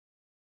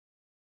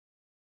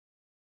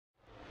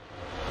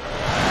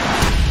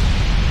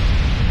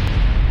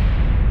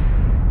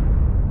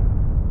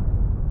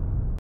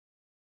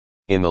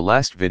In the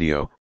last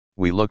video,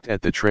 we looked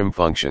at the trim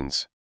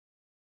functions.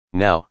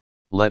 Now,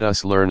 let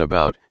us learn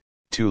about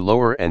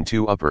ToLower and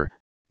ToUpper,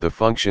 the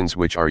functions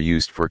which are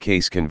used for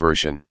case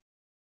conversion.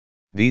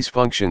 These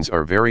functions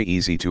are very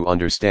easy to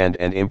understand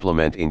and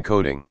implement in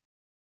coding.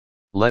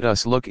 Let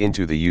us look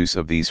into the use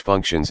of these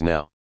functions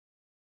now.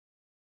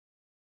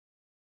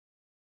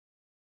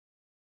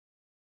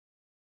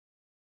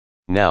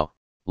 Now,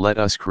 let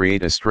us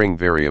create a string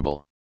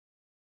variable.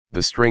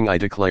 The string I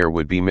declare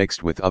would be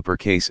mixed with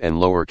uppercase and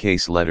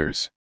lowercase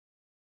letters.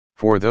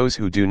 For those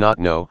who do not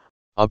know,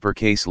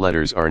 uppercase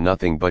letters are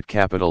nothing but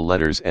capital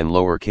letters and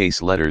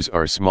lowercase letters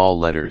are small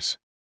letters.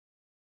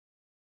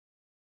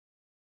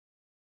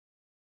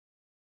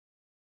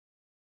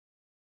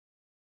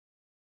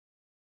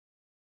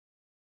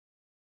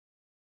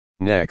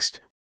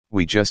 Next,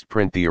 we just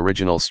print the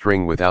original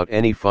string without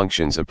any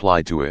functions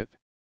applied to it.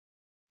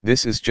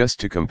 This is just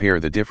to compare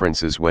the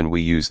differences when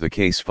we use the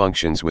case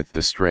functions with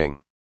the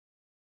string.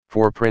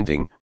 For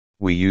printing,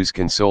 we use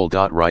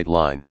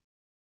console.writeLine.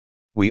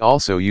 We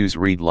also use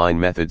readLine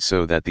method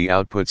so that the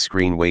output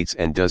screen waits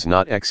and does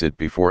not exit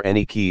before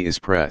any key is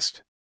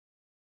pressed.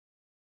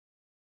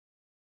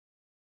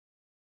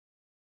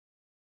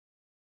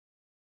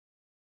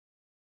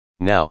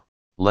 Now,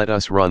 let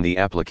us run the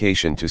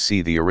application to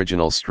see the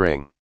original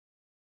string.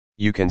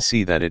 You can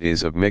see that it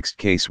is of mixed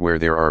case where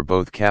there are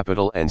both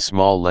capital and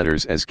small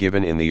letters as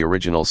given in the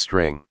original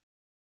string.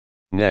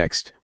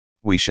 Next,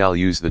 we shall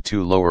use the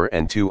ToLower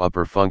and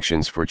ToUpper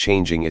functions for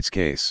changing its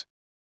case.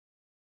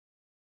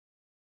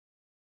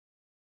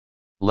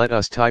 Let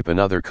us type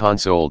another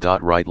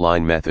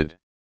console.writeLine method.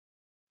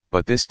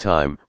 But this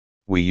time,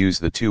 we use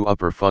the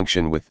ToUpper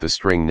function with the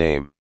string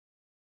name.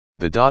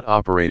 The dot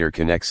operator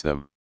connects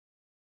them.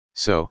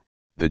 So,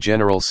 the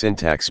general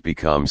syntax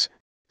becomes,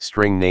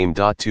 string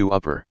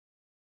name.ToUpper.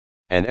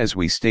 And as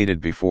we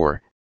stated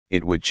before,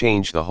 it would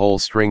change the whole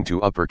string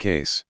to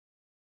uppercase.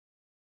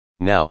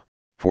 Now,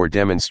 for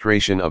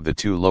demonstration of the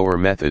ToLower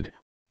method,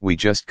 we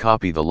just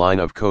copy the line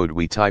of code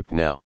we typed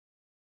now.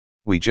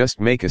 We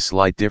just make a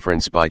slight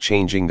difference by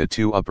changing the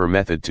ToUpper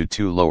method to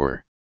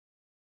ToLower.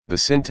 The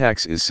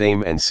syntax is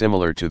same and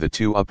similar to the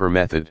ToUpper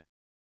method.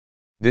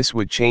 This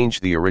would change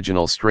the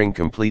original string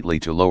completely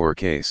to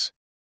lowercase.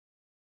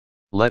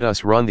 Let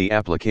us run the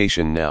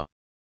application now.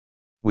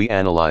 We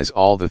analyze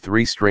all the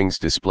three strings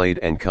displayed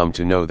and come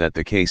to know that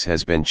the case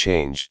has been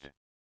changed.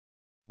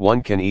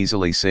 One can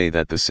easily say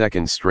that the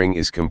second string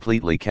is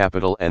completely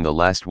capital and the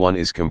last one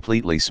is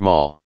completely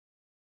small.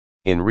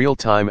 In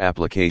real-time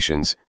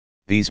applications,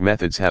 these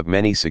methods have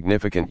many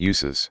significant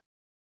uses.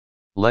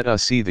 Let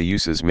us see the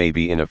uses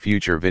maybe in a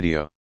future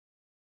video.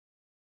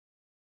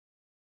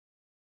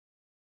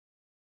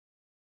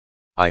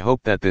 I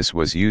hope that this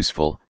was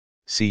useful.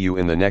 See you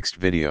in the next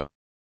video.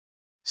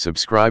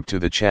 Subscribe to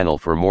the channel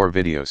for more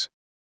videos.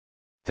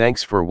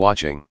 Thanks for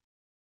watching.